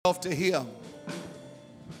To him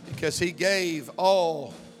because he gave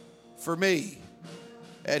all for me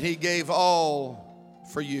and he gave all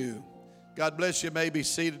for you. God bless you. You may be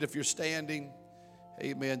seated if you're standing.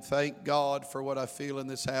 Amen. Thank God for what I feel in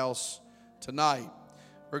this house tonight.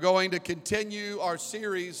 We're going to continue our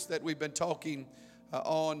series that we've been talking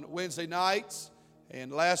on Wednesday nights.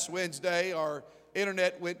 And last Wednesday our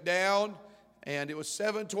internet went down and it was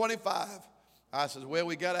 7:25. I said, well,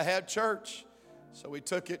 we got to have church. So we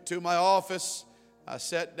took it to my office. I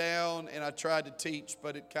sat down and I tried to teach,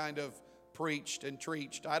 but it kind of preached and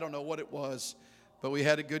treached. I don't know what it was, but we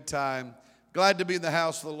had a good time. Glad to be in the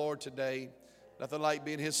house of the Lord today. Nothing like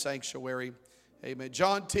being in His sanctuary. Amen.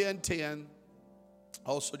 John 10:10.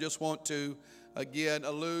 Also just want to, again,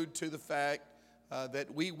 allude to the fact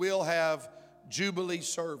that we will have Jubilee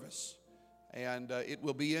service. And it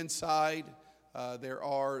will be inside. There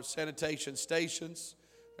are sanitation stations.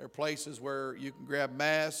 There are places where you can grab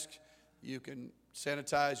masks, you can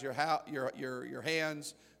sanitize your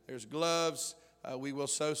hands. There's gloves. We will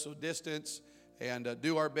social distance and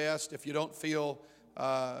do our best. If you don't feel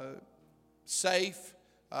safe,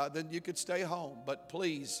 then you could stay home. But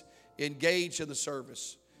please engage in the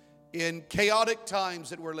service. In chaotic times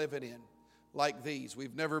that we're living in, like these,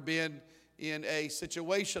 we've never been in a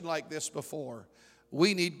situation like this before.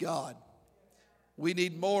 We need God. We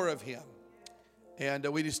need more of Him. And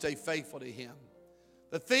we need to stay faithful to Him.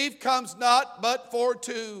 The thief comes not but for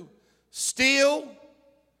to steal,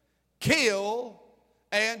 kill,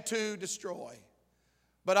 and to destroy.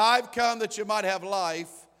 But I've come that you might have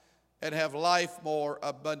life and have life more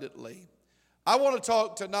abundantly. I want to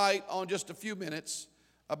talk tonight on just a few minutes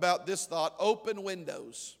about this thought, open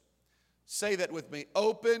windows. Say that with me,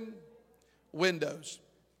 open windows.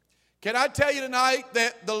 Can I tell you tonight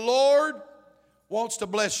that the Lord wants to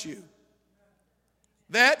bless you?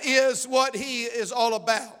 That is what He is all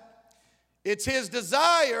about. It's His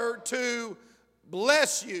desire to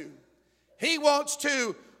bless you. He wants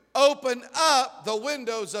to open up the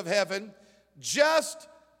windows of heaven just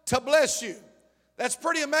to bless you. That's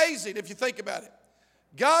pretty amazing if you think about it.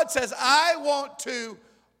 God says, I want to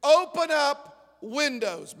open up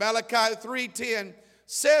windows. Malachi 3:10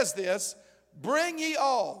 says this, bring ye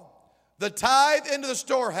all the tithe into the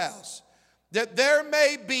storehouse, that there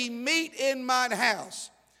may be meat in mine house,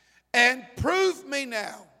 and prove me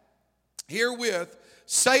now herewith,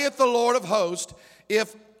 saith the Lord of hosts,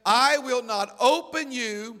 if I will not open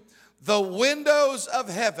you the windows of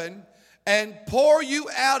heaven and pour you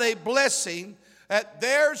out a blessing, that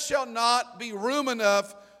there shall not be room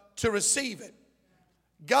enough to receive it.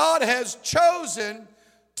 God has chosen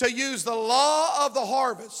to use the law of the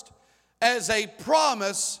harvest as a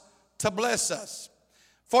promise to bless us.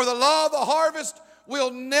 For the law of the harvest will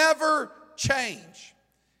never change.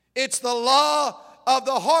 It's the law of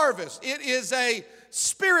the harvest. It is a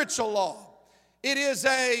spiritual law. It is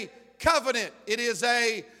a covenant. It is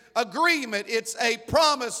a agreement. It's a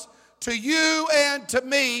promise to you and to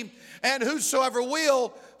me and whosoever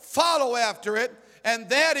will follow after it. And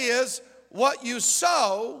that is, what you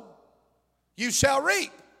sow, you shall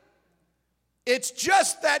reap. It's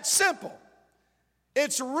just that simple.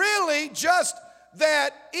 It's really just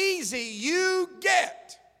that easy. You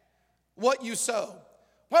get what you sow.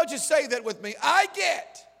 Why don't you say that with me? I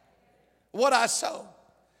get what I sow.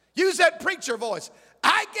 Use that preacher voice.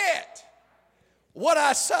 I get what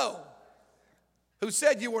I sow. Who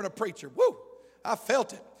said you weren't a preacher? Woo, I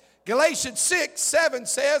felt it. Galatians 6:7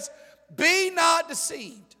 says, be not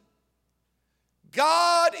deceived.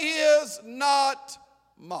 God is not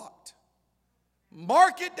mocked.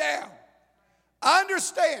 Mark it down.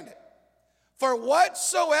 Understand it. For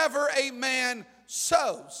whatsoever a man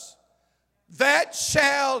sows, that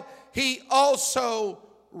shall he also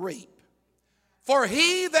reap. For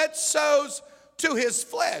he that sows to his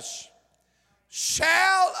flesh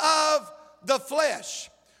shall of the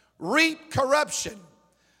flesh reap corruption.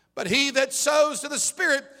 But he that sows to the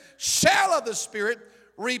Spirit shall of the Spirit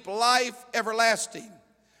reap life everlasting.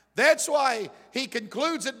 That's why he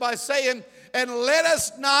concludes it by saying, and let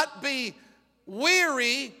us not be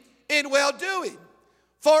weary in well-doing.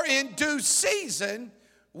 For in due season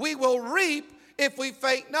we will reap if we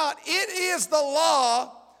faint not. It is the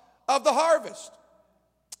law of the harvest.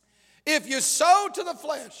 If you sow to the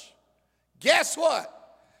flesh, guess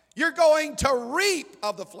what? You're going to reap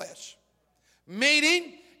of the flesh.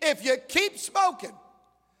 Meaning, if you keep smoking,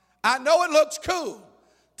 I know it looks cool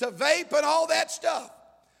to vape and all that stuff,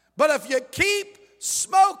 but if you keep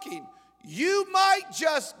smoking, you might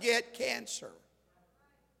just get cancer.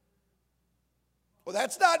 Well,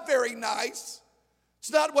 that's not very nice.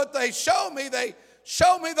 It's not what they show me. They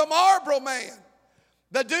show me the Marlboro Man.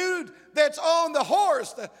 The dude that's on the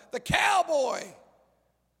horse, the cowboy.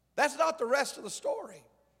 That's not the rest of the story.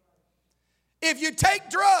 If you take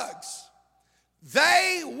drugs,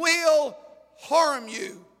 they will harm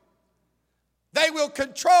you. They will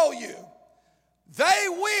control you. They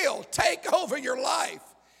will take over your life.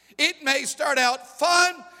 It may start out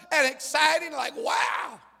fun and exciting, like,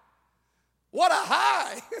 wow, what a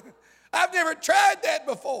high. I've never tried that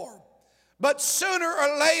before. But sooner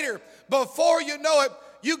or later, before you know it,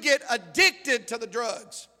 you get addicted to the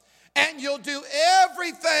drugs. And you'll do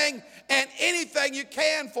everything and anything you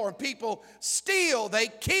can for them. People steal, they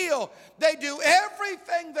kill, they do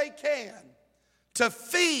everything they can to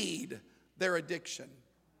feed their addiction.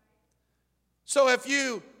 So if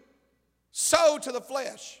you sow to the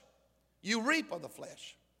flesh, you reap of the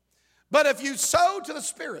flesh. But if you sow to the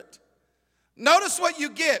Spirit, notice what you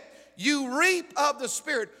get. You reap of the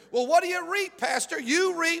Spirit. Well, what do you reap, Pastor?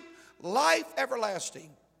 You reap life everlasting.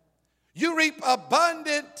 You reap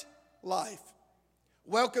abundant life.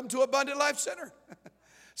 Welcome to Abundant Life Center.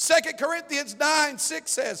 2 Corinthians 9:6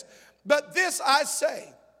 says, but this I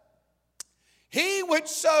say, he which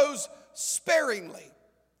sows sparingly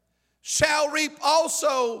shall reap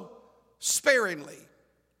also sparingly.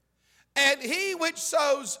 And he which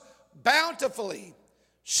sows bountifully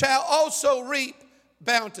shall also reap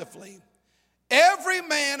bountifully. Every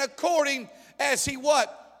man according as he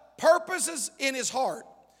what? Purposes in his heart.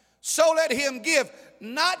 So let him give,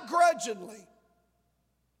 not grudgingly,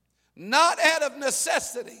 not out of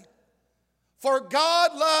necessity. For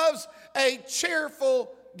God loves a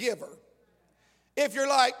cheerful giver. If you're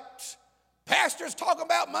like, Pastor's talking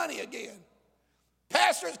about money again.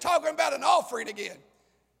 Pastor's talking about an offering again.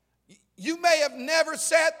 You may have never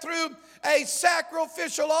sat through a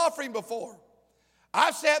sacrificial offering before.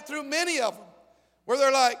 I've sat through many of them where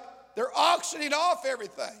they're auctioning off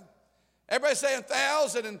everything. Everybody's saying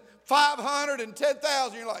 1,000 and 500 and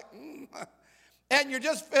 10,000. You're like, and you're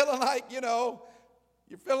just feeling like, you're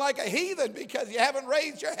feeling like a heathen because you haven't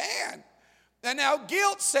raised your hand. And now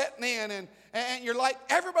guilt's setting in, and you're like,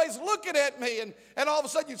 everybody's looking at me, and all of a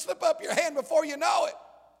sudden you slip up your hand before you know it.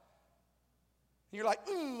 You're like,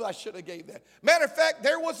 ooh, I should have gave that. Matter of fact,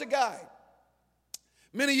 there was a guy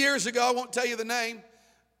many years ago, I won't tell you the name,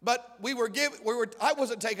 but I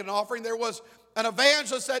wasn't taking an offering. There was an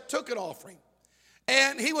evangelist that took an offering.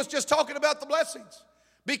 And he was just talking about the blessings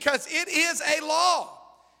because it is a law.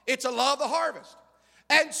 It's a law of the harvest.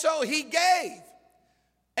 And so he gave.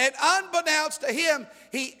 And unbeknownst to him,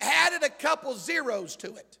 he added a couple zeros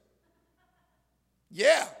to it.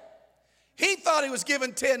 Yeah. He thought he was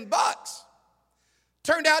giving $10.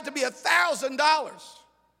 Turned out to be $1,000.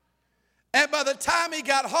 And by the time he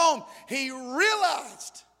got home, he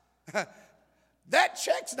realized that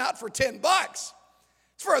check's not for $10. It's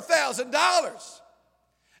for $1,000.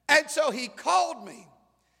 And so he called me.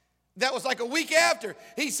 That was like a week after.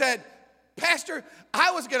 He said, Pastor,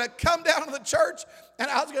 I was going to come down to the church and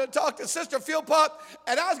I was going to talk to Sister Philpott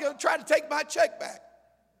and I was going to try to take my check back.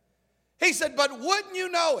 He said, but wouldn't you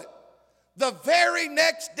know it, the very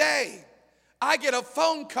next day, I get a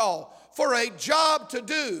phone call for a job to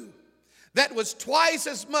do that was twice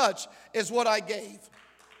as much as what I gave.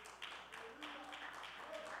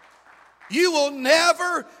 You will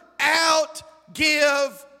never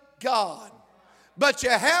outgive God. But you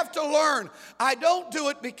have to learn. I don't do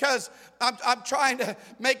it because I'm trying to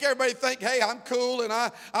make everybody think, hey, I'm cool and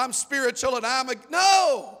I'm spiritual and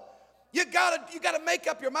no. You gotta make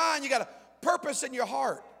up your mind. You got a purpose in your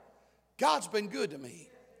heart. God's been good to me.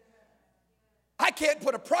 I can't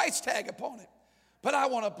put a price tag upon it, but I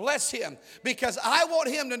want to bless him because I want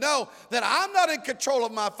him to know that I'm not in control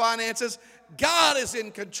of my finances. God is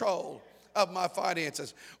in control of my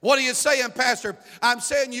finances. What are you saying, Pastor? I'm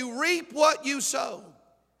saying you reap what you sow.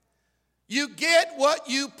 You get what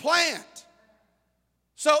you plant.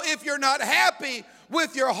 So if you're not happy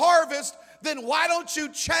with your harvest, then why don't you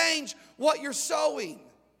change what you're sowing?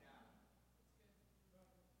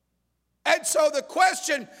 And so the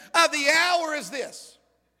question of the hour is this: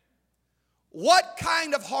 what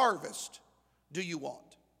kind of harvest do you want?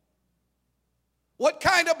 What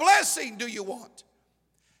kind of blessing do you want?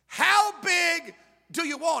 How big do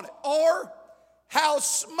you want it? Or how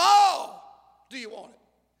small do you want it?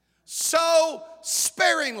 Sow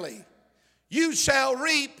sparingly, you shall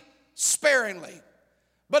reap sparingly.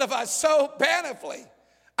 But if I sow bountifully,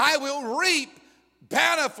 I will reap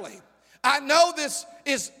bountifully. I know this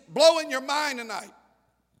is blowing your mind tonight.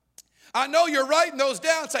 I know you're writing those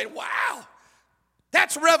down and saying, wow,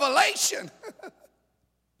 that's revelation.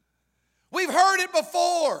 We've heard it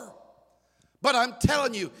before. But I'm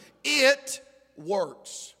telling you, it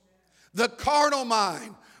works. The carnal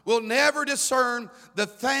mind will never discern the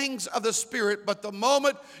things of the Spirit, but the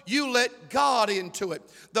moment you let God into it,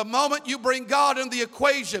 the moment you bring God into the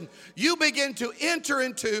equation, you begin to enter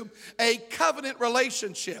into a covenant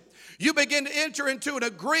relationship. You begin to enter into an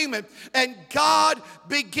agreement, and God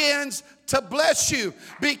begins to bless you,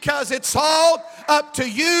 because it's all up to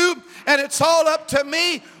you and it's all up to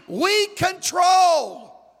me. We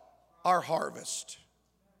control our harvest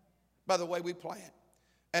by the way we plant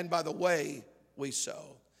and by the way we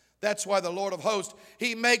sow. That's why the Lord of hosts,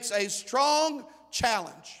 he makes a strong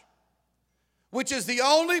challenge, which is the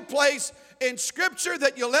only place in Scripture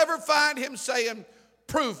that you'll ever find him saying,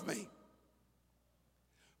 prove me.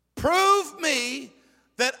 Prove me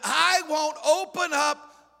that I won't open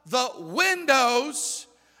up the windows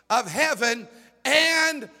of heaven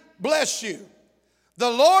and bless you.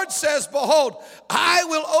 The Lord says, behold, I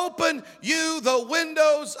will open you the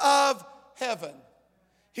windows of heaven.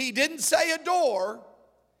 He didn't say a door,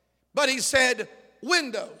 but he said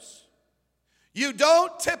windows. You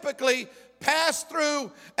don't typically pass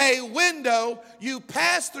through a window, you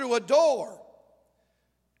pass through a door.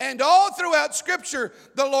 And all throughout Scripture,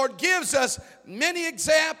 the Lord gives us many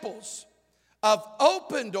examples of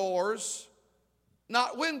open doors,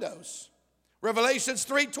 not windows. Revelations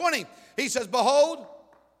 3:20, he says, behold,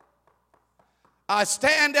 I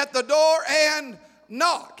stand at the door and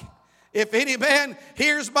knock. If any man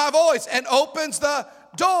hears my voice and opens the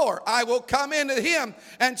door, I will come into him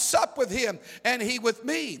and sup with him, and he with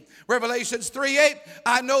me. Revelations 3:8,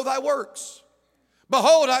 I know thy works.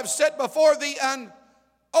 Behold, I've set before thee an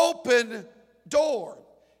open door.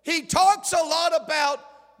 He talks a lot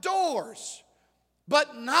about doors,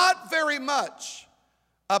 but not very much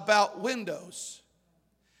about windows.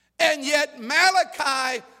 And yet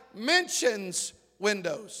Malachi mentions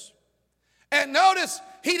windows. And notice,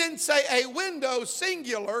 he didn't say a window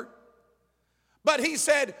singular, but he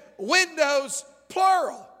said windows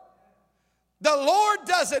plural. The Lord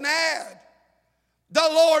doesn't add. The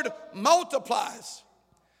Lord multiplies.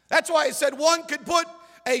 That's why he said one could put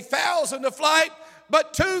 1,000 to flight,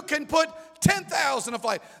 but two can put 10,000 to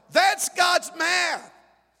flight. That's God's math.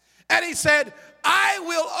 And he said, I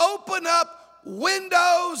will open up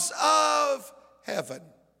windows of heaven,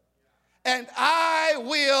 and I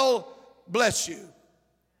will bless you.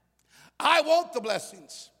 I want the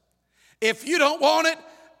blessings. If you don't want it,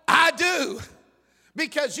 I do.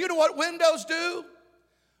 Because you know what windows do?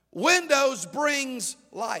 Windows brings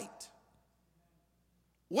light.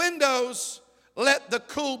 Windows let the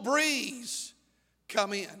cool breeze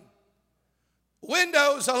come in.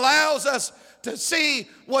 Windows allows us to see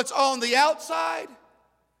what's on the outside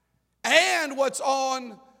and what's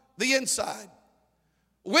on the inside.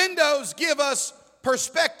 Windows give us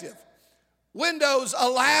perspective. Windows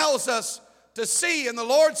allows us to see, and the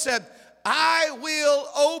Lord said, I will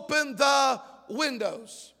open the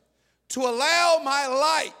windows to allow my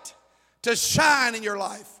light to shine in your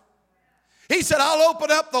life. He said, I'll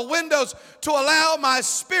open up the windows to allow my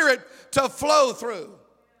Spirit to flow through.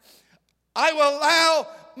 I'll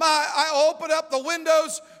open up the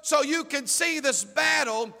windows so you can see this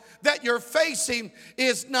battle that you're facing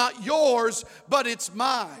is not yours, but it's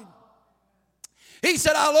mine. He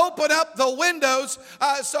said, I'll open up the windows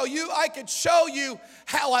so I can show you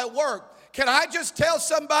how I work. Can I just tell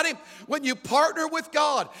somebody, when you partner with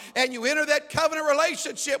God and you enter that covenant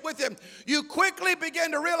relationship with him, you quickly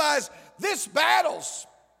begin to realize this battle's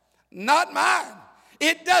not mine.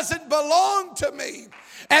 It doesn't belong to me.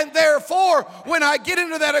 And therefore, when I get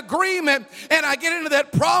into that agreement and I get into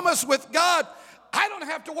that promise with God, I don't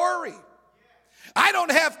have to worry. I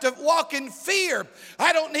don't have to walk in fear.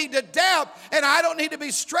 I don't need to doubt, and I don't need to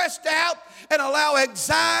be stressed out and allow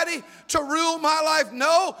anxiety to rule my life.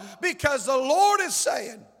 No, because the Lord is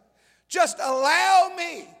saying, just allow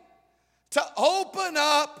me to open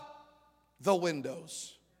up the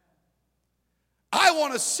windows. I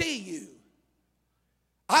want to see you.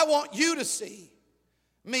 I want you to see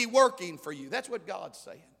me working for you. That's what God's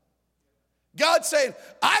saying. God's saying,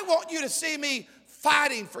 I want you to see me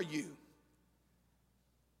fighting for you.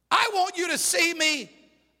 I want you to see me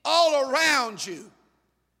all around you.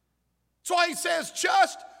 That's why he says,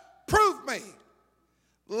 just prove me.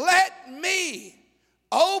 Let me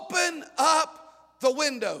open up the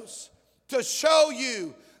windows to show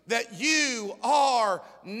you that you are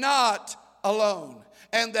not alone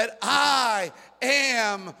and that I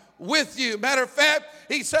am with you. Matter of fact,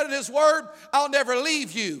 he said in his word, I'll never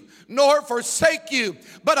leave you nor forsake you,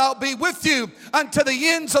 but I'll be with you unto the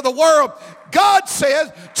ends of the world. God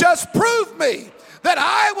says, just prove me that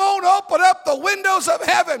I won't open up the windows of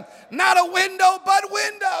heaven. Not a window, but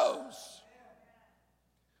windows.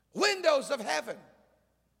 Windows of heaven.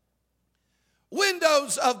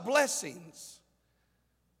 Windows of blessings.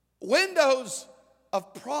 Windows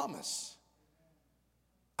of promise.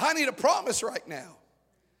 I need a promise right now.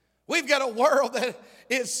 We've got a world that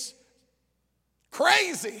is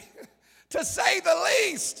crazy, to say the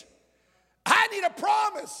least. I need a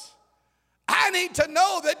promise. I need to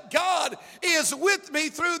know that God is with me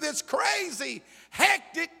through this crazy,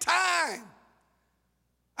 hectic time.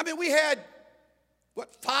 I mean, we had,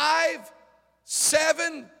 5,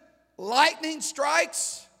 7 lightning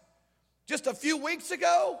strikes just a few weeks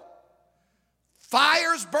ago?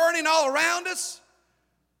 Fires burning all around us.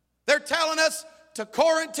 They're telling us to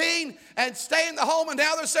quarantine and stay in the home, and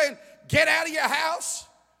now they're saying, get out of your house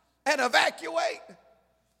and evacuate.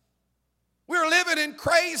 We're living in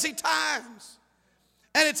crazy times.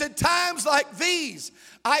 And it's in times like these,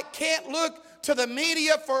 I can't look to the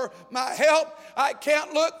media for my help. I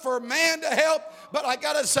can't look for man to help. But I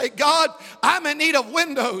got to say, God, I'm in need of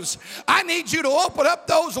windows. I need you to open up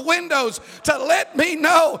those windows to let me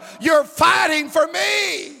know you're fighting for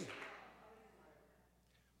me.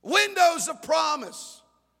 Windows of promise.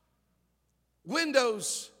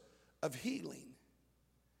 Windows of healing.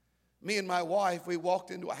 Me and my wife, we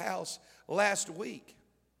walked into a house last week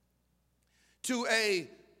to a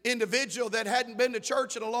individual that hadn't been to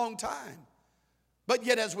church in a long time. But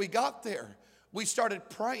yet as we got there, we started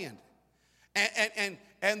praying.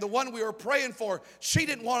 And the one we were praying for, she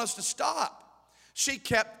didn't want us to stop. She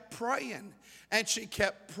kept praying and she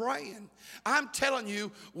kept praying. I'm telling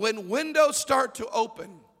you, when windows start to open,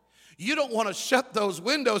 you don't want to shut those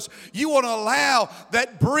windows. You want to allow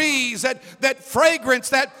that breeze, that fragrance,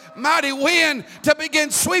 that mighty wind to begin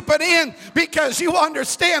sweeping in, because you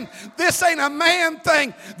understand this ain't a man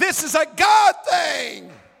thing. This is a God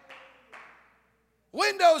thing.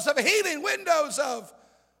 Windows of healing, windows of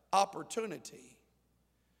opportunity.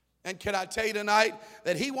 And can I tell you tonight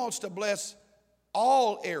that He wants to bless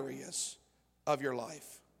all areas of your life.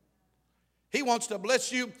 He wants to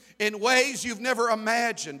bless you in ways you've never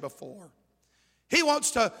imagined before. He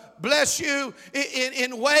wants to bless you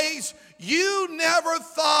in ways you never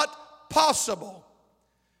thought possible.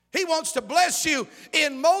 He wants to bless you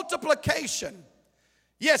in multiplication.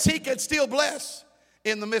 Yes, He can still bless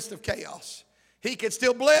in the midst of chaos. He can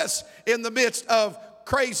still bless in the midst of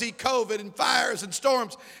crazy COVID and fires and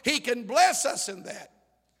storms. He can bless us in that.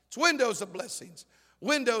 It's windows of blessings.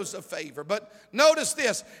 Windows of favor. But notice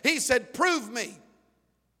this. He said, prove me.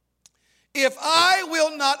 If I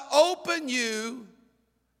will not open you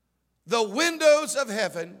the windows of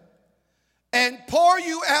heaven and pour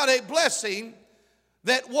you out a blessing,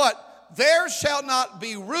 that what? There shall not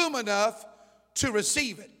be room enough to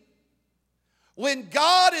receive it. When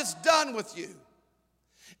God is done with you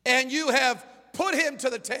and you have put Him to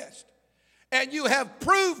the test and you have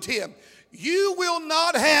proved Him, you will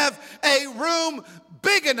not have a room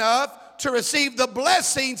big enough to receive the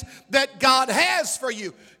blessings that God has for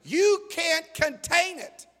you. You can't contain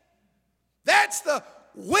it. That's the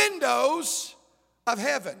windows of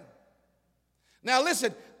heaven. Now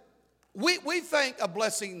listen, we think of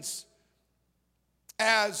blessings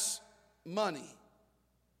as money,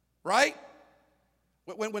 right?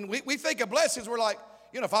 When we think of blessings, we're like,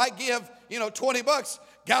 if I give, $20,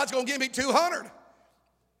 God's going to give me 200.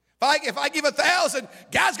 If I give 1,000,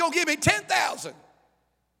 God's going to give me 10,000.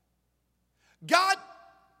 God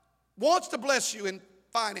wants to bless you in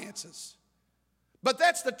finances, but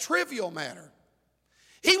that's the trivial matter.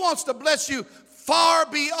 He wants to bless you far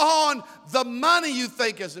beyond the money you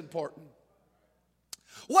think is important.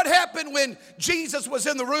 What happened when Jesus was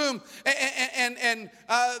in the room and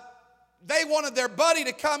they wanted their buddy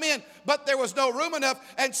to come in, but there was no room enough,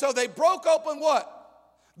 and so they broke open what?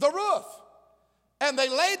 The roof. And they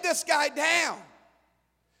laid this guy down.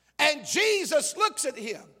 And Jesus looks at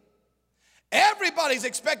him. Everybody's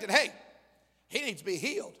expecting, hey, he needs to be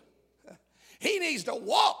healed. He needs to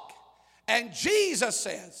walk. And Jesus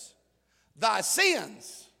says, thy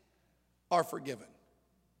sins are forgiven.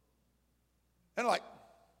 And like,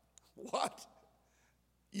 what?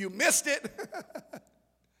 You missed it?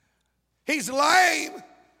 He's lame.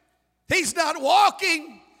 He's not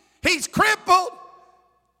walking. He's crippled.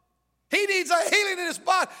 He needs a healing in his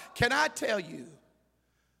body. Can I tell you,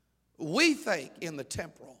 we think in the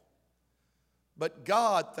temporal, but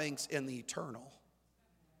God thinks in the eternal.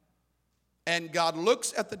 And God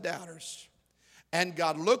looks at the doubters, and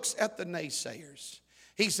God looks at the naysayers.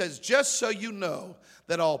 He says, just so you know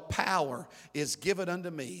that all power is given unto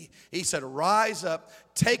me. He said, rise up,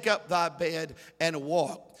 take up thy bed, and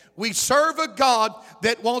walk. We serve a God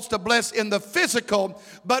that wants to bless in the physical,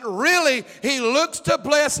 but really He looks to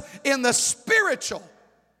bless in the spiritual.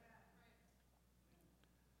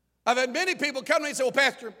 I've had many people come to me and say, well,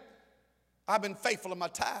 Pastor, I've been faithful in my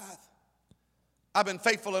tithe. I've been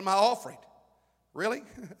faithful in my offering. Really?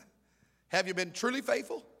 Have you been truly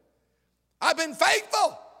faithful? I've been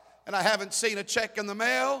faithful, and I haven't seen a check in the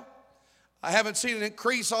mail. I haven't seen an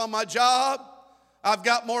increase on my job. I've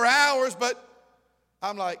got more hours, but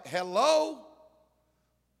I'm like, hello?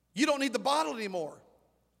 You don't need the bottle anymore.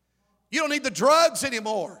 You don't need the drugs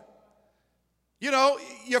anymore. You know,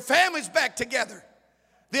 your family's back together.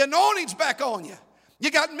 The anointing's back on you. You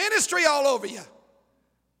got ministry all over you.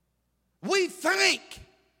 We think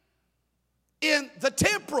in the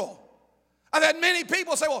temporal. I've had many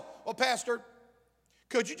people say, well, Pastor,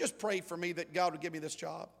 could you just pray for me that God would give me this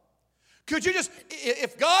job? Could you just,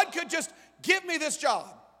 if God could just give me this job,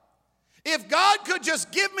 if God could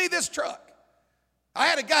just give me this truck. I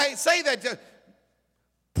had a guy say that,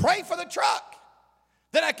 pray for the truck,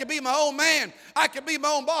 that I could be my own man, I could be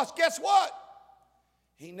my own boss. Guess what?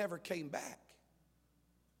 He never came back.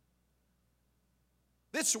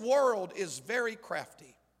 This world is very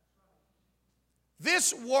crafty.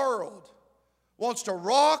 This world wants to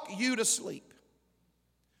rock you to sleep,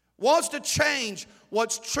 wants to change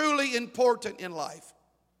what's truly important in life.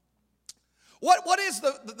 What is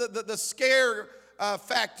the scare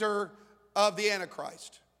factor of the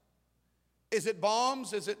Antichrist? Is it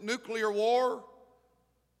bombs? Is it nuclear war?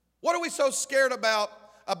 What are we so scared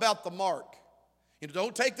about the mark? You know,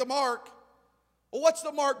 don't take the mark. Well, what's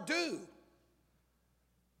the mark do?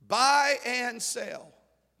 Buy and sell.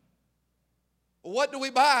 What do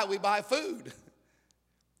we buy? We buy food.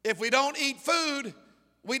 If we don't eat food,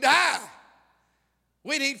 we die.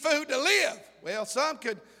 We need food to live. Well, some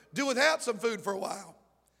could do without some food for a while.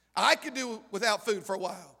 I could do without food for a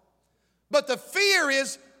while. But the fear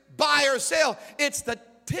is buy or sell. It's the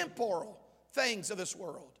temporal things of this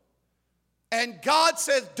world. And God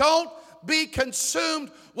says, don't be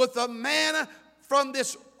consumed with the manna from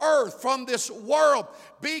this earth, from this world.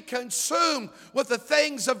 Be consumed with the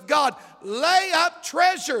things of God. Lay up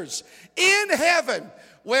treasures in heaven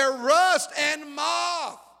where rust and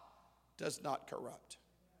moth does not corrupt.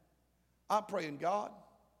 I'm praying, God,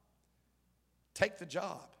 take the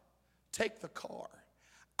job, take the car.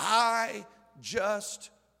 I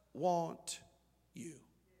just want you.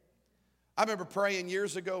 I remember praying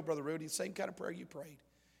years ago, Brother Rudy, same kind of prayer you prayed.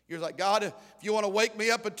 You're like, God, if you want to wake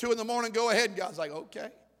me up at 2 a.m, go ahead. And God's like, okay,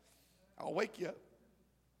 I'll wake you up.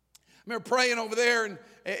 I remember praying over there, and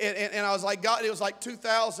I was like, God, it was like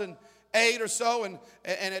 2008 or so, and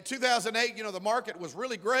at 2008, you know, the market was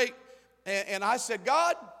really great, and I said,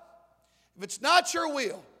 God, if it's not your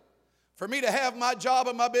will for me to have my job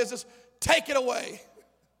and my business, take it away.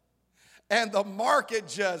 And the market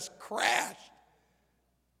just crashed.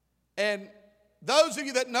 And those of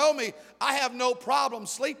you that know me, I have no problem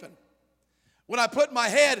sleeping. When I put my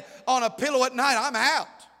head on a pillow at night, I'm out.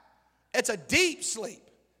 It's a deep sleep.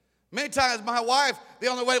 Many times my wife, the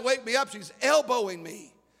only way to wake me up, she's elbowing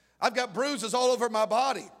me. I've got bruises all over my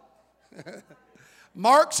body.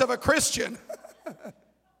 Marks of a Christian.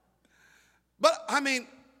 But I mean,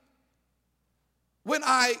 when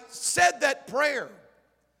I said that prayer,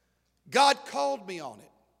 God called me on it.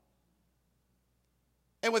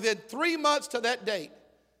 And within 3 months to that date,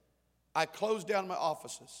 I closed down my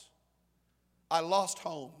offices. I lost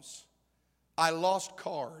homes. I lost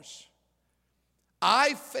cars.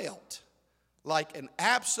 I felt like an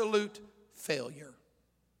absolute failure.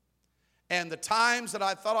 And the times that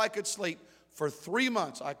I thought I could sleep, for 3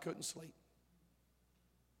 months I couldn't sleep.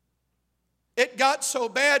 It got so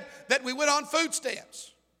bad that we went on food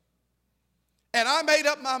stamps. And I made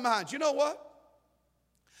up my mind, you know what?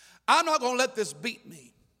 I'm not going to let this beat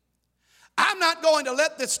me. I'm not going to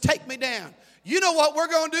let this take me down. You know what we're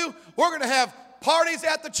going to do? We're going to have parties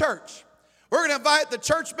at the church. We're going to invite the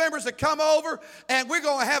church members to come over, and we're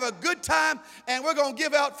going to have a good time, and we're going to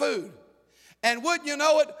give out food. And wouldn't you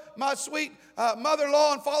know it, my sweet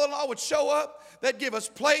mother-in-law and father-in-law would show up. They'd give us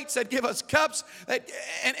plates. They'd give us cups.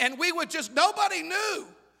 And we would just, nobody knew.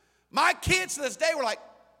 My kids to this day were like,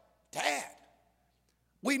 Dad,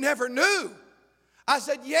 we never knew. I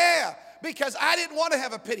said, yeah, because I didn't want to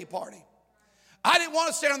have a pity party. I didn't want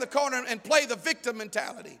to stand in the corner and play the victim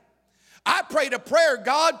mentality. I prayed a prayer,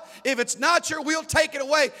 God, if it's not your will, take it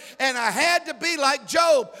away. And I had to be like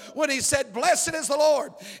Job when he said, blessed is the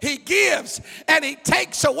Lord. He gives and he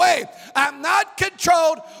takes away. I'm not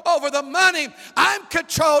controlled over the money. I'm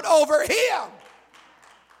controlled over him.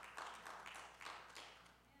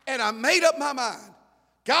 And I made up my mind.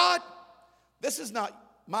 God, this is not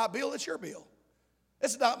my bill, it's your bill.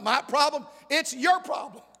 This is not my problem, it's your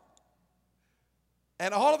problem.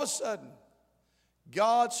 And all of a sudden,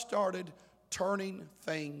 God started turning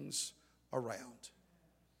things around.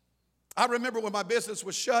 I remember when my business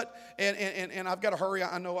was shut, and I've got to hurry.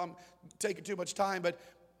 I know I'm taking too much time, but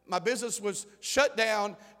my business was shut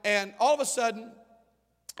down, and all of a sudden,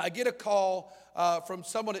 I get a call from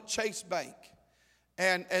someone at Chase Bank,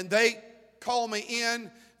 and they call me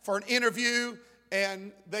in for an interview,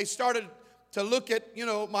 and they started to look at,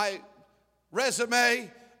 my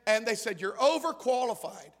resume, and they said, "You're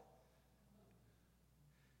overqualified."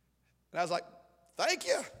 And I was like, "Thank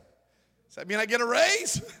you. Does that mean I get a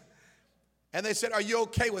raise?" And they said, "Are you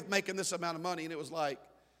okay with making this amount of money?" And it was like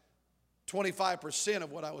 25%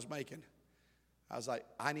 of what I was making. I was like,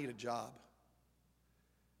 "I need a job."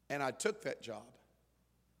 And I took that job.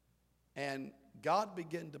 And God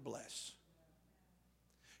began to bless.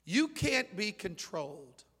 You can't be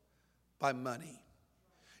controlled by money.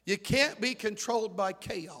 You can't be controlled by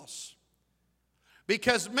chaos.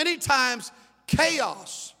 Because many times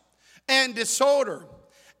chaos and disorder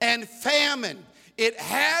and famine, it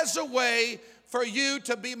has a way for you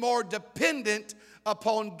to be more dependent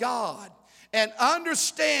upon God. And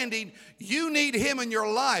understanding you need Him in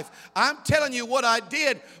your life. I'm telling you, what I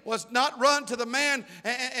did was not run to the man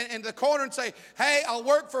in the corner and say, "Hey, I'll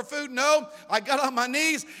work for food." No, I got on my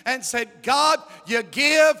knees and said, "God, you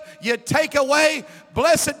give, you take away.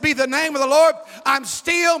 Blessed be the name of the Lord. I'm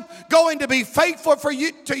still going to be faithful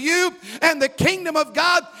to you and the kingdom of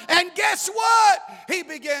God." And guess what? He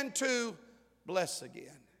began to bless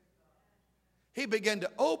again. He began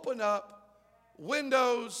to open up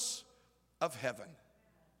windows of heaven.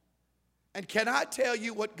 And can I tell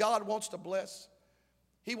you what God wants to bless?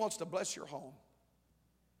 He wants to bless your home.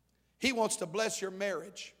 He wants to bless your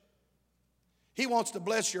marriage. He wants to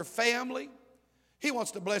bless your family. He wants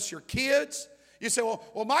to bless your kids. You say,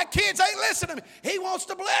 well, my kids ain't listening to me. He wants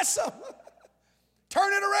to bless them.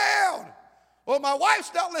 Turn it around. Well, my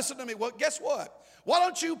wife's not listening to me. Well, guess what? Why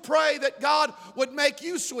don't you pray that God would make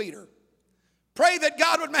you sweeter? Pray that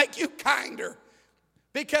God would make you kinder.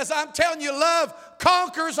 Because I'm telling you, love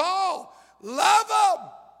conquers all. Love them.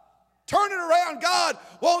 Turn it around. God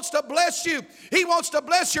wants to bless you. He wants to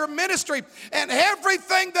bless your ministry and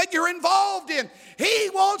everything that you're involved in. He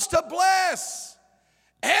wants to bless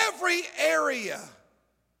every area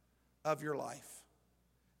of your life.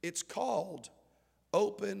 It's called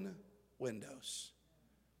open windows.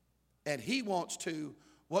 And He wants to,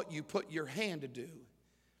 what you put your hand to do,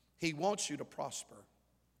 He wants you to prosper.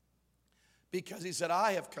 Because He said,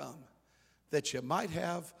 "I have come that you might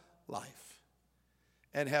have life,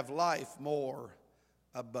 and have life more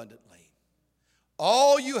abundantly."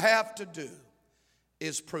 All you have to do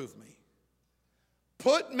is prove me.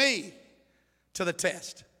 Put me to the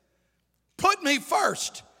test. Put me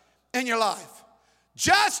first in your life.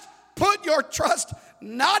 Just put your trust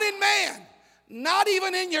not in man, not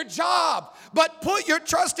even in your job, but put your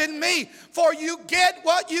trust in me, for you get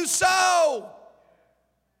what you sow.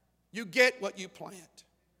 You get what you plant.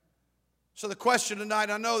 So the question tonight,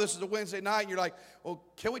 I know this is a Wednesday night, and you're like, well,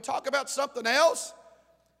 can we talk about something else?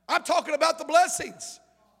 I'm talking about the blessings.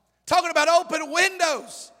 Talking about open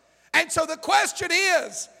windows. And so the question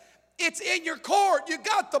is, it's in your court. You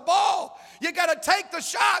got the ball. You got to take the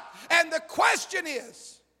shot. And the question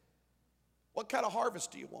is, what kind of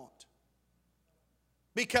harvest do you want?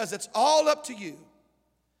 Because it's all up to you.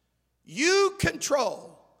 You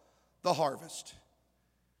control the harvest.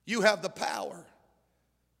 You have the power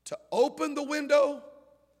to open the window,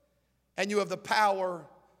 and you have the power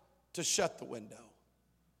to shut the window.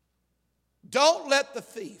 Don't let the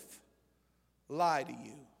thief lie to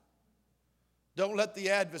you. Don't let the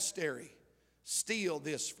adversary steal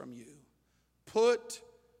this from you. Put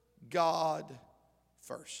God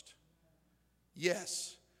first.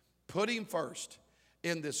 Yes, put Him first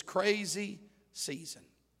in this crazy season.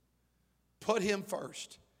 Put Him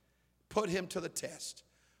first. Put Him to the test.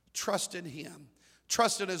 Trust in Him.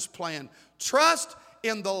 Trust in His plan. Trust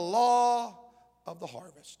in the law of the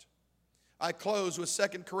harvest. I close with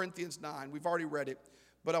 2 Corinthians 9. We've already read it,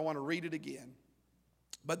 but I want to read it again.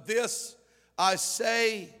 But this I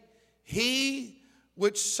say, he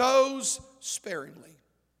which sows sparingly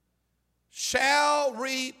shall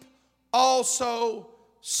reap also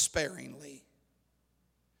sparingly.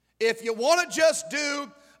 If you want to just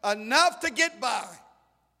do enough to get by,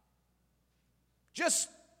 just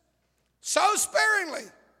sow sparingly.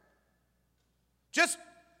 Just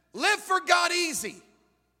live for God easy.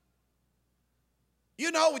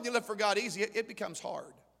 You know, when you live for God easy, it becomes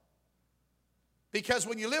hard. Because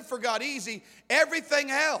when you live for God easy,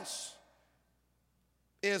 everything else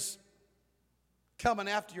is coming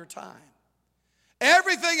after your time.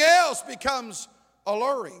 Everything else becomes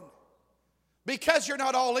alluring because you're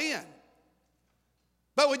not all in.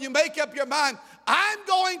 But when you make up your mind, I'm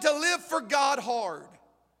going to live for God hard.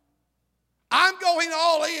 I'm going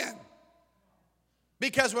all in.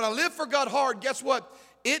 Because when I live for God hard, guess what?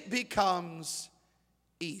 It becomes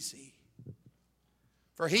easy.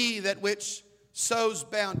 For he that which sows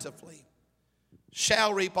bountifully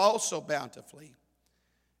shall reap also bountifully.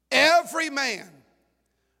 Every man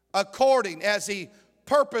according as he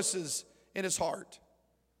purposes in his heart,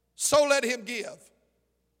 so let him give.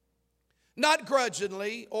 Not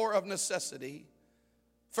grudgingly or of necessity,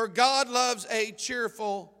 for God loves a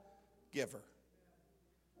cheerful giver.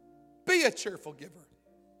 Be a cheerful giver.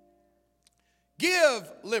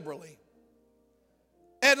 Give liberally,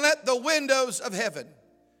 and let the windows of heaven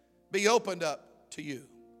be opened up to you.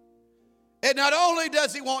 And not only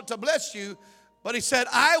does he want to bless you, but he said,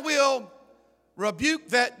 I will rebuke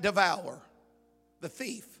that devourer, the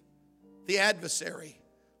thief, the adversary,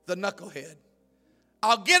 the knucklehead.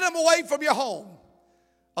 I'll get him away from your home.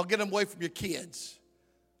 I'll get him away from your kids.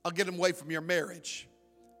 I'll get him away from your marriage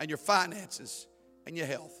and your finances and your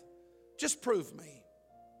health. Just prove me.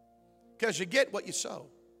 Because you get what you sow.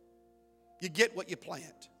 You get what you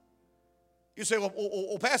plant. You say,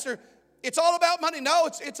 well, Pastor, it's all about money. No,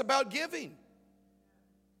 it's about giving.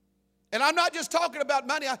 And I'm not just talking about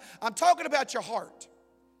money. I'm talking about your heart.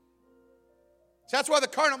 So that's why the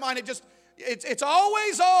carnal mind, it's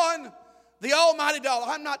always on the almighty dollar.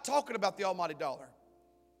 I'm not talking about the almighty dollar.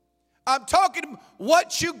 I'm talking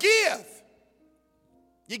what you give,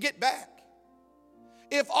 you get back.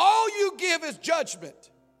 If all you give is judgment,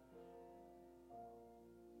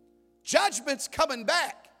 judgment's coming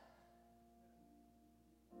back.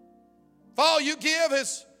 If all you give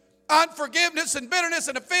is unforgiveness and bitterness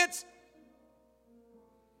and offense,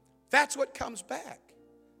 that's what comes back.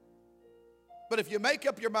 But if you make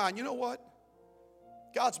up your mind, you know what?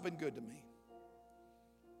 God's been good to me.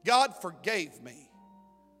 God forgave me.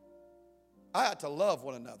 I ought to love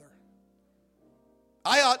one another.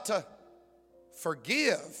 I ought to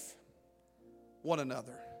forgive one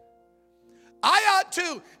another. I ought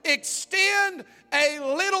to extend a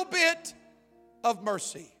little bit of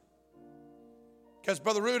mercy. Because,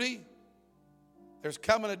 Brother Rudy, there's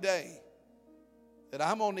coming a day that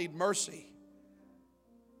I'm going to need mercy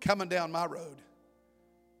coming down my road.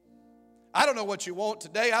 I don't know what you want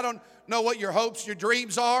today. I don't know what your hopes, your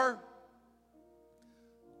dreams are.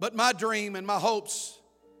 But my dream and my hopes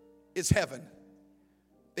is heaven.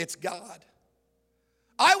 It's God.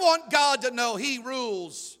 I want God to know He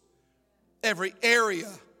rules every area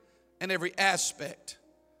and every aspect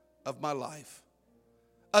of my life,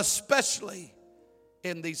 especially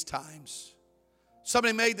in these times.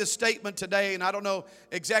 Somebody made this statement today, and I don't know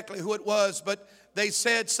exactly who it was, but they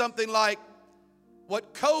said something like,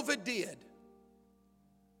 what COVID did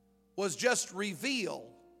was just reveal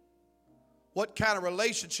what kind of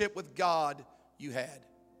relationship with God you had.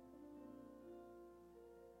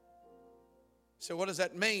 So what does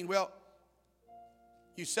that mean? Well,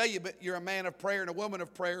 you say you're a man of prayer and a woman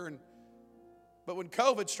of prayer, but when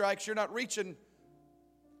COVID strikes, you're not reaching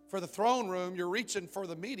for the throne room, you're reaching for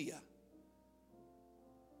the media.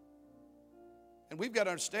 And we've got to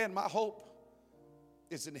understand my hope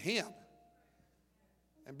is in Him.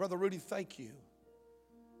 And Brother Rudy, thank you.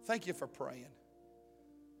 Thank you for praying.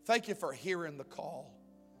 Thank you for hearing the call.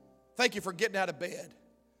 Thank you for getting out of bed.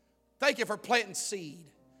 Thank you for planting seed.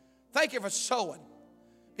 Thank you for sowing.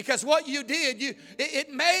 Because what you did,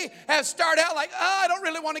 it may have started out like, I don't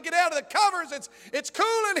really want to get out of the covers. It's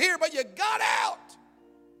cool in here, but you got out.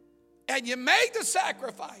 And you made the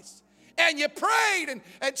sacrifice. And you prayed.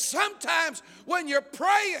 And sometimes when you're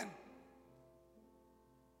praying,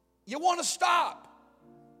 you want to stop.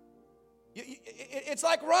 It's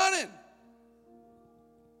like running.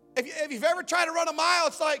 If you've ever tried to run a mile,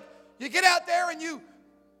 it's like you get out there and you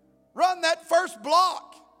run that first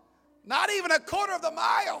block, not even a quarter of the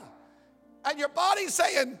mile, and your body's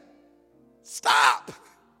saying, stop.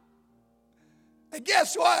 And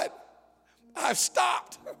guess what? I've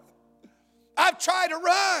stopped. I've tried to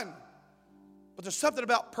run. But there's something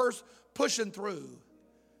about pushing through.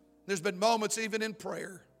 There's been moments even in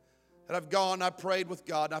prayer that I've gone, I prayed with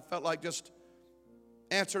God, and I felt like just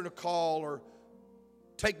answering a call or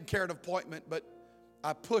taking care of an appointment, but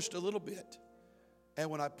I pushed a little bit. And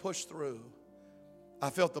when I pushed through, I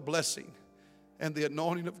felt the blessing and the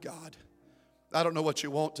anointing of God. I don't know what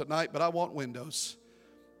you want tonight, but I want windows.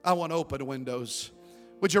 I want open windows.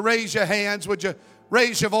 Would you raise your hands? Would you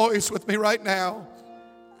raise your voice with me right now?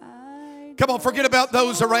 Come on, forget about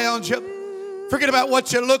those around you. Forget about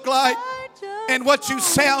what you look like and what you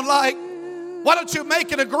sound like. Why don't you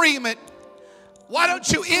make an agreement? Why don't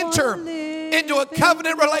you enter into a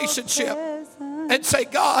covenant relationship and say,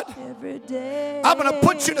 God, every day I'm going to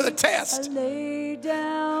put you to the test. I'm going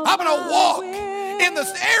to walk in the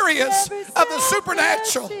areas of the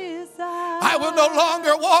supernatural. I will no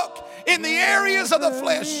longer walk in the areas of the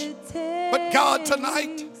flesh. But God,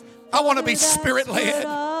 tonight, I want to be Spirit-led.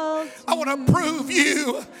 I want to prove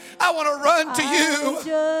you. I want to run to you.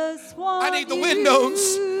 I need the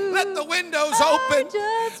windows. Let the windows open.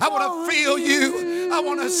 I want to feel you. I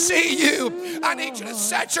want to see you. I need you to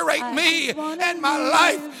saturate me and my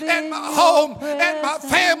life and my home and my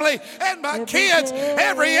family and my kids.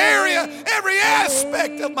 Every area, every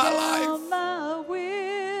aspect of my life.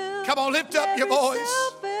 Come on, lift up your voice.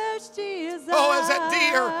 Oh, as that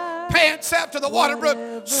deer pants after the water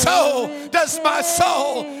brook, so does my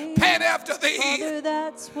soul pant after thee.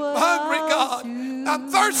 Hungry God,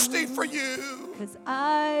 I'm thirsty for you. 'Cause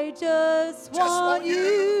I just want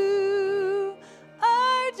you.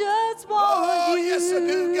 I just want you. Yes, I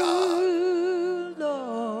do, God.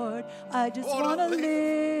 Lord, I just want to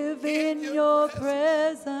live in your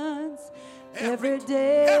presence. Every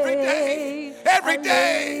day, every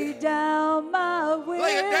day, lay down my will,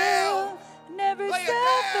 lay it down, and every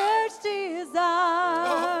selfish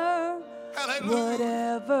desire,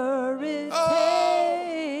 whatever it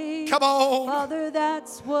takes. Come on, Father,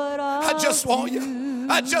 that's what I just want you.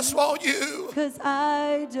 I just want you. 'Cause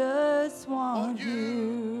I just want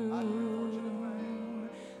you.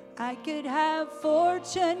 I could have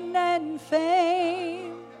fortune and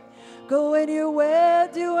fame, go anywhere,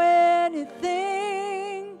 do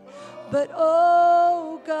anything. But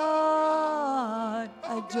oh God,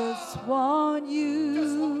 I just want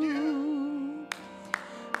you.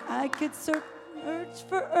 I could search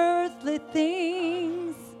for earthly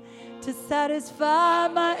things to satisfy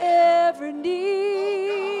my every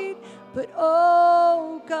need. But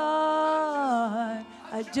oh God,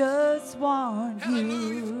 I just want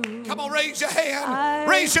you. Come on, raise your hand.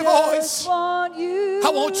 Raise your voice. Want you. I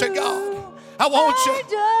want you, God. I want you. I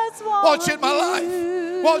just want you in my life.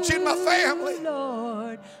 Want you in my family.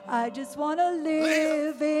 Lord, I just want to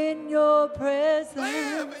live in your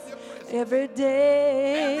presence. Every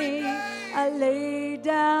day, I lay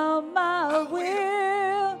down my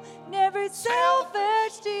will and every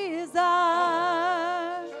selfish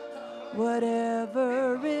desire.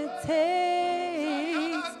 Whatever it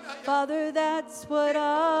takes, Father, that's what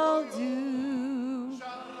I'll do.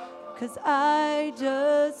 'Cause I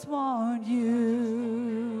just want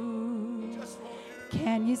you.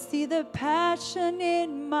 Can you see the passion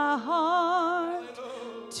in my heart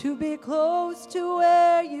to be close to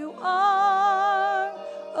where you are?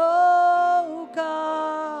 Oh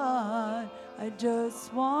God, I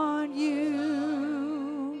just want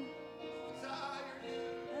you.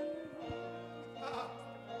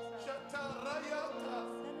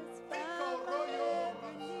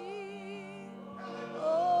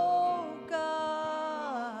 Oh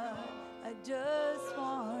God, I just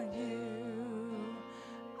want you.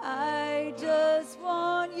 I just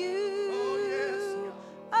want you.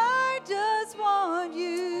 I just want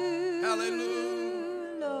you.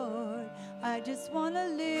 Hallelujah. Lord, I just want to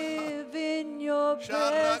live in your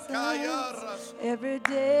presence. Every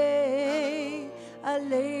day I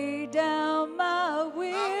lay down my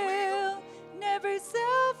will and every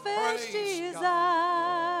selfish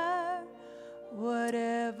desire.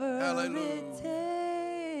 Whatever it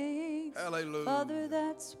takes. Hallelujah. Father,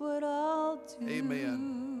 that's what I'll do.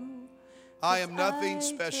 Amen. I am nothing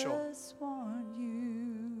special. Just want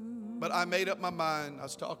you. But I made up my mind. I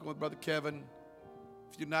was talking with Brother Kevin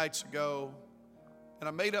a few nights ago, and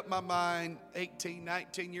I made up my mind, 18,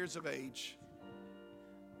 19 years of age,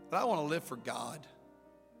 that I want to live for God.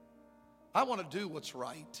 I want to do what's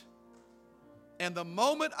right. And the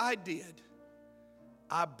moment I did,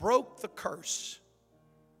 I broke the curse.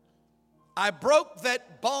 I broke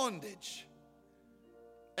that bondage.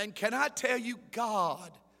 And can I tell you,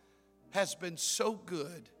 God has been so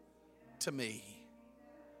good to me.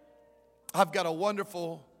 I've got a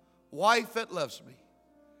wonderful wife that loves me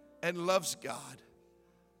and loves God.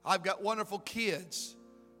 I've got wonderful kids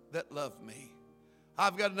that love me.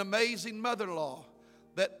 I've got an amazing mother-in-law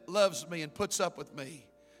that loves me and puts up with me.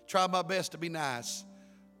 Try my best to be nice.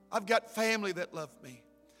 I've got family that love me.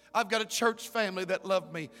 I've got a church family that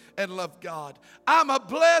love me and love God. I'm a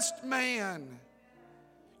blessed man.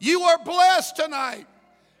 You are blessed tonight.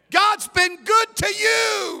 God's been good to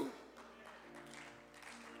you.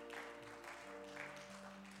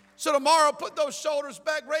 So tomorrow, put those shoulders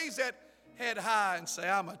back, raise that head high and say,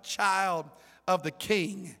 I'm a child of the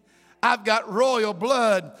King. I've got royal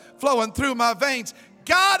blood flowing through my veins.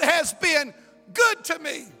 God has been good to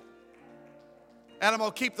me. And I'm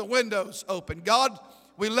going to keep the windows open. God,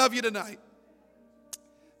 we love you tonight.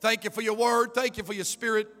 Thank you for your word. Thank you for your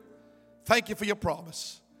spirit. Thank you for your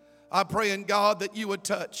promise. I'm praying, God, that you would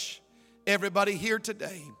touch everybody here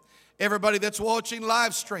today. Everybody that's watching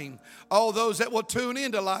live stream, all those that will tune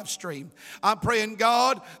into live stream. I'm praying,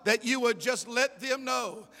 God, that you would just let them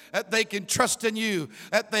know that they can trust in you,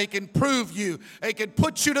 that they can prove you, they can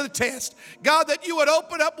put you to the test. God, that you would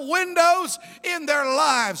open up windows in their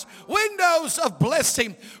lives, windows of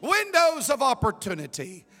blessing, windows of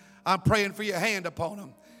opportunity. I'm praying for your hand upon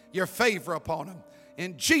them, your favor upon them.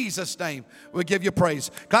 In Jesus' name, we give you praise.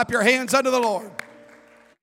 Clap your hands unto the Lord.